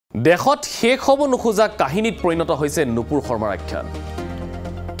দেশত শেষ হ'ব নোখোজা কাহিনীত পৰিণত হৈছে নুপুৰ শৰ্মাৰ আখ্যান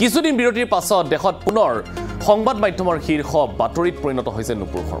কিছুদিন বিৰতিৰ পাছত দেশত পুনৰ সংবাদ মাধ্যমৰ শীৰ্ষ বাতৰিত পৰিণত হৈছে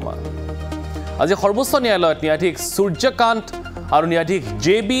নুপুৰ শৰ্মা আজি সৰ্বোচ্চ ন্যায়ালয়ত ন্যায়াধীশ সূৰ্যকান্ত আৰু ন্যায়াধীশ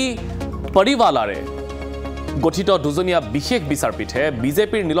জে.বি. পৰিৱালাৰে গঠিত দুজনীয়া বিশেষ বিচাৰপীঠে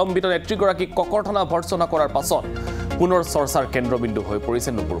বিজেপিৰ নিলম্বিত নেত্ৰীগৰাকীক ককৰ্থনা ভৰ্ৎসনা কৰাৰ পাছত পুনৰ চৰ্চাৰ কেন্দ্ৰবিন্দু হৈ পৰিছে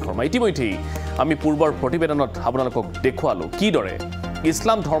নুপুৰ শৰ্মা ইতিমধ্যে আমি পূৰ্বৰ প্ৰতিবেদনত আপোনালোকক দেখুৱালো কিদৰে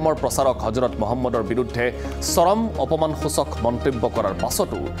ইছলাম ধৰ্মৰ প্ৰচাৰক হজৰত মোহাম্মদৰ বিৰুদ্ধে চৰম অপমানসূচক মন্তব্য কৰাৰ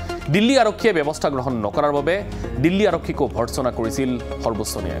পাছতো দিল্লী আৰক্ষীয়ে ব্যৱস্থা গ্ৰহণ নকৰাৰ বাবে দিল্লী আৰক্ষীকো ভৰ্ৎসনা কৰিছিল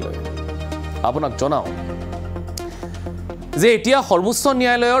সৰ্বোচ্চ ন্যায়ালয়ে আপোনাক জনাও যে এতিয়া সৰ্বোচ্চ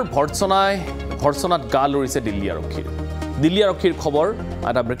ন্যায়ালয়ৰ ভৰ্ৎসনাত গা লৰিছে দিল্লী আৰক্ষীৰ খবৰ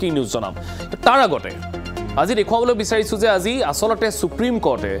এটা ব্ৰেকিং নিউজ জনাম তাৰ আগতে আজি দেখুৱাবলৈ বিচাৰিছো যে আজি আসলতে সুপ্ৰিম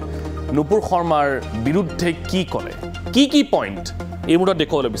কোৰ্টে নুপুৰ শৰ্মাৰ বিৰুদ্ধে কি ক'লে কি পইণ্ট এই মুহূৰ্তত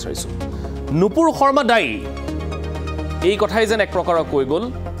দেখুৱাবলৈ বিচাৰিছো নুপুৰ শৰ্মা দায়ী এই কথাই যেন এক প্ৰকাৰৰ কৈ গ'ল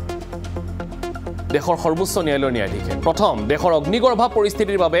দেশৰ সৰ্বোচ্চ ন্যায়ালয়ৰ ন্যায়াধীশে প্ৰথম দেশৰ অগ্নিগৰ্ভা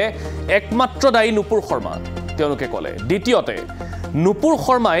পৰিস্থিতিৰ বাবে একমাত্ৰ দায়ী নুপুৰ শৰ্মা তেওঁলোকে ক'লে দ্বিতীয়তে নুপুৰ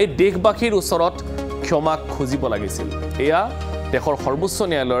শৰ্মাই দেশবাসীৰ ওচৰত ক্ষমা খুজিব লাগিছিল এয়া দেশৰ সৰ্বোচ্চ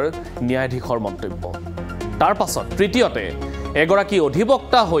ন্যায়ালয়ৰ ন্যায়াধীশৰ মন্তব্য তাৰ পাছত তৃতীয়তে এগৰাকী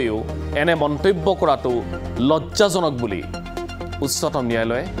অধিবক্তা হৈও এনে মন্তব্য কৰাটো লজ্জাজনক বুলি উচ্চতম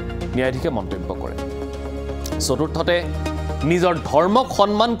ন্যায়াধীশে মন্তব্য কৰে চতুৰ্থতে নিজৰ ধৰ্মক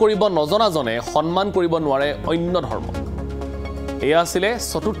সন্মান কৰিব নজনাজনে সন্মান কৰিব নোৱাৰে অন্য ধৰ্ম এয়া আছিল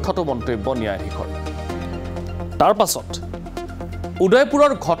চতুৰ্থটো মন্তব্য ন্যায়াধীশৰ তাৰ পাছত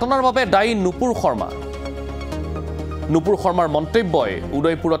উদয়পুৰৰ ঘটনাৰ বাবে দায়ী নুপুৰ শৰ্মাৰ মন্তব্যই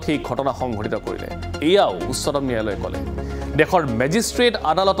উদয়পুৰত সেই ঘটনা সংঘটিত কৰিলে এয়াও উচ্চতম ন্যায়ালয়ে ক'লে দেশৰ মেজিষ্ট্ৰেট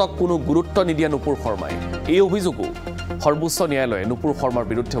আদালতক কোনো গুৰুত্ব নিদিয়া নুপুৰ শৰ্মাই এই অভিযোগো সৰ্বোচ্চ ন্যায়ালয়ে নুপুৰ শৰ্মাৰ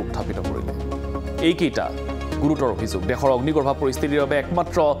বিৰুদ্ধে উত্থাপিত কৰিলে এইকেইটা গুৰুতৰ অভিযোগ দেশৰ অগ্নিগৰ্ভা পৰিস্থিতিৰ বাবে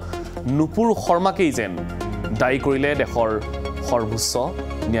একমাত্ৰ নুপুৰ শৰ্মাকেই যেন দায়ী কৰিলে দেশৰ সৰ্বোচ্চ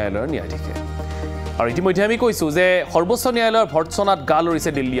ন্যায়ালয়ৰ ন্যায়াধীশে আৰু ইতিমধ্যে আমি কৈছো যে সৰ্বোচ্চ ন্যায়ালয়ৰ ভৰ্ৎসনাত গা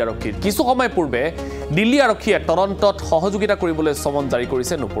লৰিছে দিল্লী আৰক্ষীৰ কিছু সময় পূৰ্বে দিল্লী আৰক্ষীয়ে তদন্তত সহযোগিতা কৰিবলৈ সমন জাৰি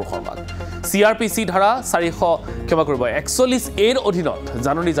কৰিছে নুপুৰ শৰ্মাক চিআৰপিচি ধাৰা 41A অধীনত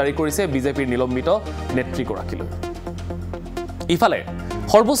জাননী জাৰি কৰিছে বিজেপিৰ নিলম্বিত নেত্ৰীগৰাকীলৈ ইফালে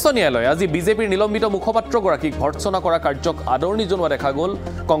সৰ্বোচ্চ ন্যায়ালয়ে আজি বিজেপিৰ নিলম্বিত মুখপাত্ৰগৰাকীক ভৰ্ৎসনা কৰা কাৰ্যক আদৰণি জনোৱা দেখা গ'ল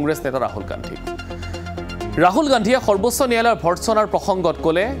কংগ্ৰেছ নেতা ৰাহুল গান্ধীয়ে সৰ্বোচ্চ ন্যায়ালয়ৰ ভৰ্ৎসনাৰ প্ৰসংগত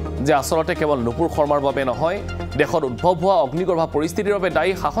ক'লে যে আসলতে কেৱল নুপুৰ শৰ্মাৰ বাবে নহয় দেশত উদ্ভৱ হোৱা অগ্নিগৰ্ভা পৰিস্থিতিৰ বাবে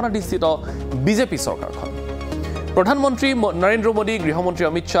দায়ী শাসনাধিষ্ঠিত বিজেপি চৰকাৰখন প্ৰধানমন্ত্ৰী নৰেন্দ্ৰ মোদী গৃহমন্ত্ৰী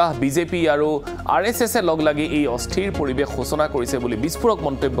অমিত শ্বাহ বিজেপি আৰু আৰএছএছে লগ লাগি এই অস্থিৰ পৰিৱেশ সূচনা কৰিছে বুলি বিস্ফোৰক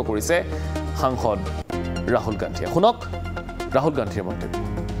মন্তব্য কৰিছে সাংসদ ৰাহুল গান্ধীয়ে শুনক ৰাহুল গান্ধীৰ মন্তব্য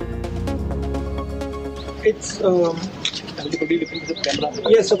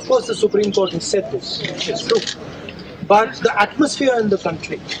Yes, of course, the Supreme Court has said this. It's true. But the atmosphere in the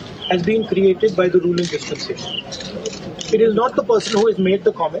country has been created by the ruling dispensation. It is not the person who has made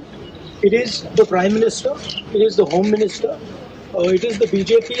the comment. It is the Prime Minister, it is the Home Minister, it is the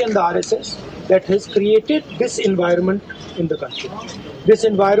BJP and the RSS that has created this environment in the country. This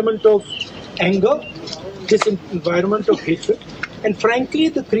environment of anger, this environment of hatred. And frankly,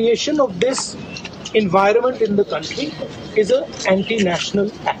 the creation of this environment in the country is an anti-national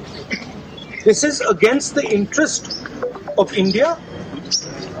act. This is against the interest of India.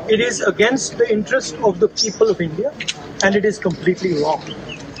 It is against the interest of the people of India, and it is completely wrong.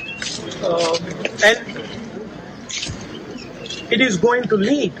 And it is going to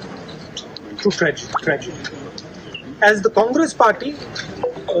lead to tragedy. As the Congress party,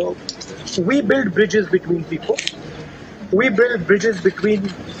 we build bridges between people. We build bridges between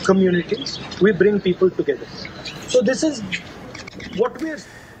communities. We bring people together. So this is what we are.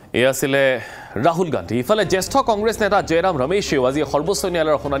 এয়াছিলে Rahul Gandhi ইফালে জ্যেষ্ঠ কংগ্ৰেছ নেতা জয়ৰাম ৰমেশেও আজি সৰ্বোচ্চ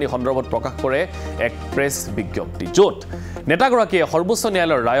ন্যায়ালয়ৰ শুনানি সন্দৰ্ভত প্ৰকাশ কৰে এক প্ৰেছ বিজ্ঞপ্তি য'ত নেতাগৰাকীয়ে সৰ্বোচ্চ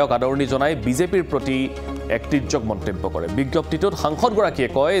ন্যায়ালয়ৰ ৰায়ক আদৰণি জনাই বিজেপিৰ প্ৰতি এক তীৰ্যক মন্তব্য কৰে বিজ্ঞপ্তিটোত সাংসদগৰাকীয়ে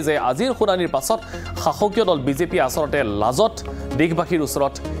কয় যে আজিৰ শুনানিৰ পাছত শাসকীয় দল বিজেপিয়ে আচলতে লাজত দেশবাসীৰ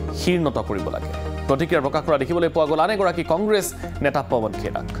ওচৰত শীৰ্ণত কৰিব লাগে প্ৰতিক্ৰিয়া প্ৰকাশ কৰা দেখিবলৈ পোৱা গ'ল আন এগৰাকী কংগ্ৰেছ নেতা পৱন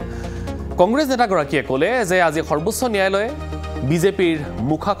খেৰাক কংগ্ৰেছ নেতাগৰাকীয়ে ক'লে যে আজি সৰ্বোচ্চ ন্যায়ালয়ে বিজেপিৰ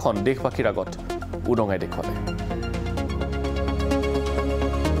মুখাখন দেশবাসীৰ আগত উদঙাই দেখুৱালে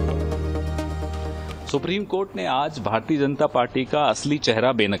सुप्रीम कोर्ट ने आज भारतीय जनता पार्टी का असली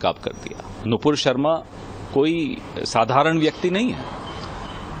चेहरा बेनकाब कर दिया नुपुर शर्मा कोई साधारण व्यक्ति नहीं है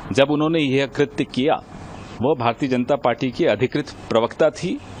जब उन्होंने यह कृत्य किया वो भारतीय जनता पार्टी की अधिकृत प्रवक्ता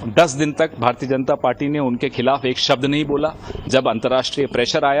थी। 10 दिन तक भारतीय जनता पार्टी ने उनके खिलाफ एक शब्द नहीं बोला। जब अंतर्राष्ट्रीय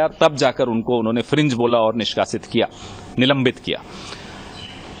प्रेशर आया तब जाकर उन्होंने फ्रिंज बोला और निष्कासित किया, निलंबित किया।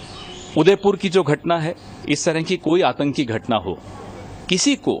 उदयपुर की जो घटना है, इस तरह की कोई आतंकी घटना हो,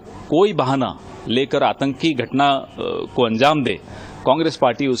 किसी को कोई बहाना लेकर आतंकी घटना को अंजाम दे, कांग्रेस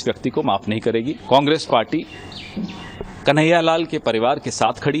पार्टी उस व्यक्ति को माफ नहीं करेगी। कांग्रेस पार्टी कन्हैयालाल के परिवार के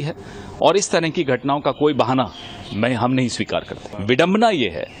साथ खड़ी है और इस तरह की घटनाओं का कोई बहाना हम नहीं स्वीकार करते। विडंबना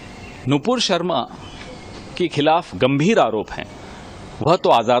यह है, नुपुर शर्मा के खिलाफ गंभीर आरोप हैं, वह तो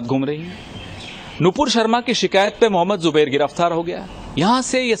आजाद घूम रही है। नुपुर शर्मा की शिकायत पे मोहम्मद जुबैर गिरफ्तार हो गया। यहां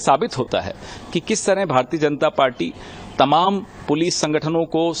से यह साबित होता है कि किस तरह भारतीय जनता पार्टी तमाम पुलिस संगठनों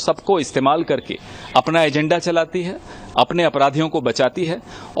को, सबको इस्तेमाल करके अपना एजेंडा चलाती है, अपने अपराधियों को बचाती है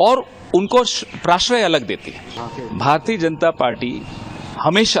और उनको प्राश्रय अलग देती है। भारतीय जनता पार्टी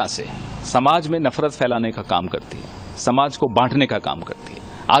हमेशा से समाज में नफरत फैलाने का काम करती है, समाज को बांटने का काम करती है।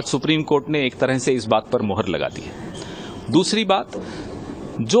 आज सुप्रीम कोर्ट ने एक तरह से इस बात पर मोहर लगा दी है। दूसरी बात,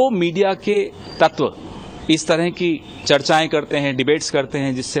 जो मीडिया के तत्व इस तरह की चर्चाएं करते हैं, डिबेट्स करते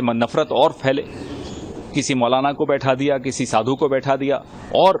हैं, जिससे नफरत और फैले, किसी मौलाना को बैठा दिया, किसी साधु को बैठा दिया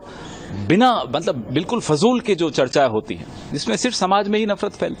और बिना बिल्कुल फजूल की जो चर्चा होती है, जिसमें सिर्फ समाज में ही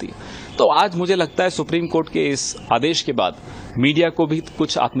नफरत फैलती है। तो आज मुझे लगता है सुप्रीम कोर्ट के इस आदेश के बाद मीडिया को भी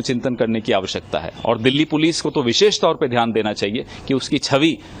कुछ आत्मचिंतन करने की आवश्यकता है और दिल्ली पुलिस को तो विशेष तौर पर ध्यान देना चाहिए कि उसकी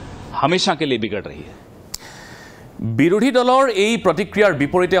छवि हमेशा के लिए बिगड़ रही है। বিৰোধী দলৰ এই প্ৰতিক্ৰিয়াৰ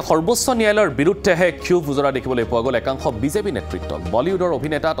বিপৰীতে সৰ্বোচ্চ ন্যায়ালয়ৰ বিৰুদ্ধেহে ক্ষোভ উজৰা দেখিবলৈ পোৱা গ'ল একাংশ বিজেপি নেতৃত্বক। বলিউডৰ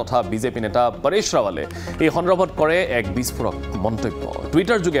অভিনেতা তথা বিজেপি নেতা পৰেশ ৰাৱালে এই সন্দৰ্ভত কৰে এক বিস্ফোৰক মন্তব্য।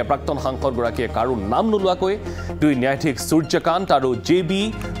 টুইটাৰ যোগে প্ৰাক্তন সাংসদগৰাকীয়ে কাৰো নাম নোলোৱাকৈ দুই ন্যায়াধীশ সূৰ্যকান্ত আৰু জে.বি.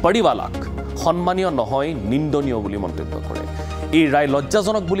 পৰিৱালাক সন্মানীয় নহয়, নিন্দনীয় বুলি মন্তব্য কৰে। এই ৰায়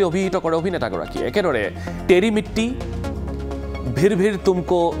লজ্জাজনক বুলি অভিহিত কৰে অভিনেতাগৰাকীয়ে। একেদৰে তেৰি মিট্টি, ভিৰ ভিৰ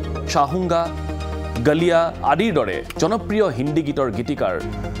তুমকো চাহুংগা, গলিয়া আদিৰ দৰে জনপ্ৰিয় হিন্দী গীতৰ গীতিকাৰ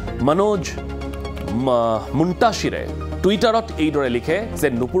মনোজ মুন্তাশিৰে টুইটাৰত এইদৰে লিখে যে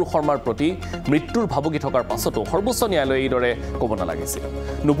নুপুৰ শৰ্মাৰ প্ৰতি মৃত্যুৰ ভাবুকি থকাৰ পাছতো সৰ্বোচ্চ ন্যায়ালয়ে এইদৰে ক'ব নালাগিছিল।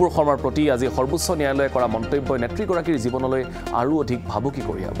 নুপুৰ শৰ্মাৰ প্ৰতি আজি সৰ্বোচ্চ ন্যায়ালয়ে কৰা মন্তব্যই নেত্ৰীগৰাকীৰ জীৱনলৈ আৰু অধিক ভাবুকি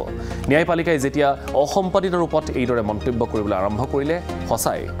কঢ়িয়াব। ন্যায়পালিকাই যেতিয়া অসম্পাদিত ৰূপত এইদৰে মন্তব্য কৰিবলৈ আৰম্ভ কৰিলে,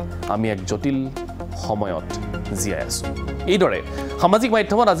 সঁচাই আমি এক জটিল সময়ত জীয়াই আছো। এইদৰে সামাজিক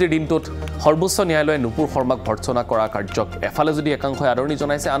মাধ্যমত আজিৰ দিনটোত সৰ্বোচ্চ ন্যায়ালয়ে নুপুৰ শৰ্মাক ভৰ্ৎসনা কৰা কাৰ্যক এফালে যদি একাংশই আদৰণি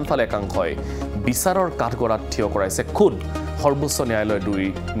জনাইছে, আনফালে একাংশই বিচাৰৰ কাঠগড়াত থিয় কৰাইছে খুদ সৰ্বোচ্চ ন্যায়ালয়ৰ দুই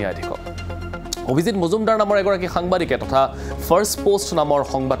ন্যায়াধীশক। অভিজিৎ মজুমদাৰ নামৰ এগৰাকী সাংবাদিকে তথা ফাৰ্ষ্ট পোষ্ট নামৰ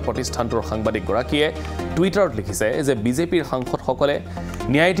সংবাদ প্ৰতিষ্ঠানটোৰ সাংবাদিকগৰাকীয়ে টুইটাৰত লিখিছে যে বিজেপিৰ সাংসদসকলে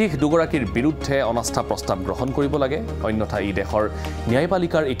ন্যায়াধীশ দুগৰাকীৰ বিৰুদ্ধে অনাস্থা প্ৰস্তাৱ গ্ৰহণ কৰিব লাগে, অন্যথা ই দেশৰ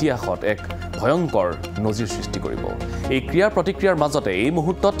ন্যায়পালিকাৰ ইতিহাসত এক ভয়ংকৰ নজিৰ সৃষ্টি কৰিব। এই ক্ৰিয়াৰ প্ৰতিক্ৰিয়াৰ মাজতে এই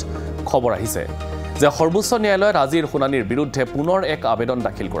মুহূৰ্তত খবৰ আহিছে যে সৰ্বোচ্চ ন্যায়ালয়ত আজিৰ শুনানিৰ বিৰুদ্ধে পুনৰ এক আবেদন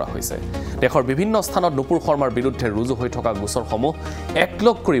দাখিল কৰা হৈছে। দেশৰ বিভিন্ন স্থানত নুপুৰ শৰ্মাৰ বিৰুদ্ধে ৰুজু হৈ থকা গোচৰসমূহ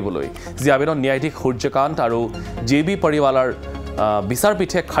একলগ কৰিবলৈ যি আবেদন ন্যায়াধীশ সূৰ্যকান্ত আৰু জে.বি. পৰিৱালাৰ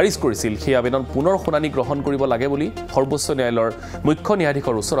বিচাৰপীঠে খাৰিজ কৰিছিল, সেই আবেদন পুনৰ শুনানি গ্ৰহণ কৰিব লাগে বুলি সৰ্বোচ্চ ন্যায়ালয়ৰ মুখ্য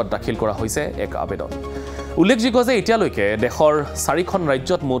ন্যায়াধীশৰ ওচৰত দাখিল কৰা হৈছে এক আবেদন। উল্লেখযোগ্য যে এতিয়ালৈকে দেশৰ 4খন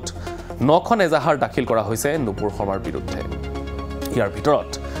ৰাজ্যত মুঠ 9খন এজাহাৰ দাখিল কৰা হৈছে নুপুৰ শৰ্মাৰ বিৰুদ্ধে। ইয়াৰ ভিতৰত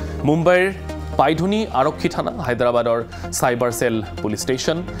মুম্বাইৰ পাইধুনী আৰক্ষী থানা, হায়দৰাবাদৰ cyber cell police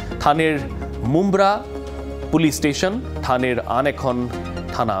station, থানেৰ Mumbra police station, থানেৰ আন এখন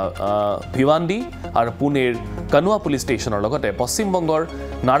থানা ভিৱান্দি আৰু পুনেৰ কানুৱা পুলিচ ষ্টেচনৰ লগতে পশ্চিমবংগৰ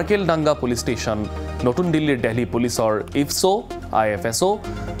নাৰকেলডাংগা পুলিচ ষ্টেচন, নতুন দিল্লীৰ দিল্লী পুলিচৰ ইফছো IFSO,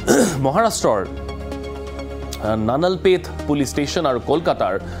 মহাৰাষ্ট্ৰৰ নানালপেথ পুলিচ ষ্টেচন আৰু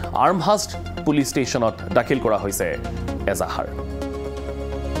কলকাতাৰ আৰ্মহাষ্ট পুলিচ ষ্টেচনত দাখিল কৰা হৈছে এজাহাৰ।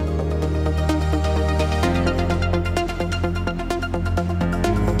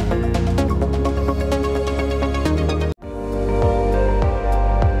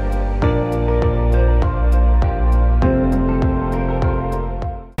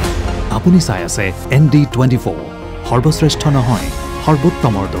 আপুনি চাই আছে ND24, সৰ্বশ্ৰেষ্ঠ নহয়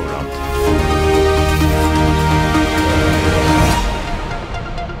সৰ্বোত্তমৰ দৌৰত।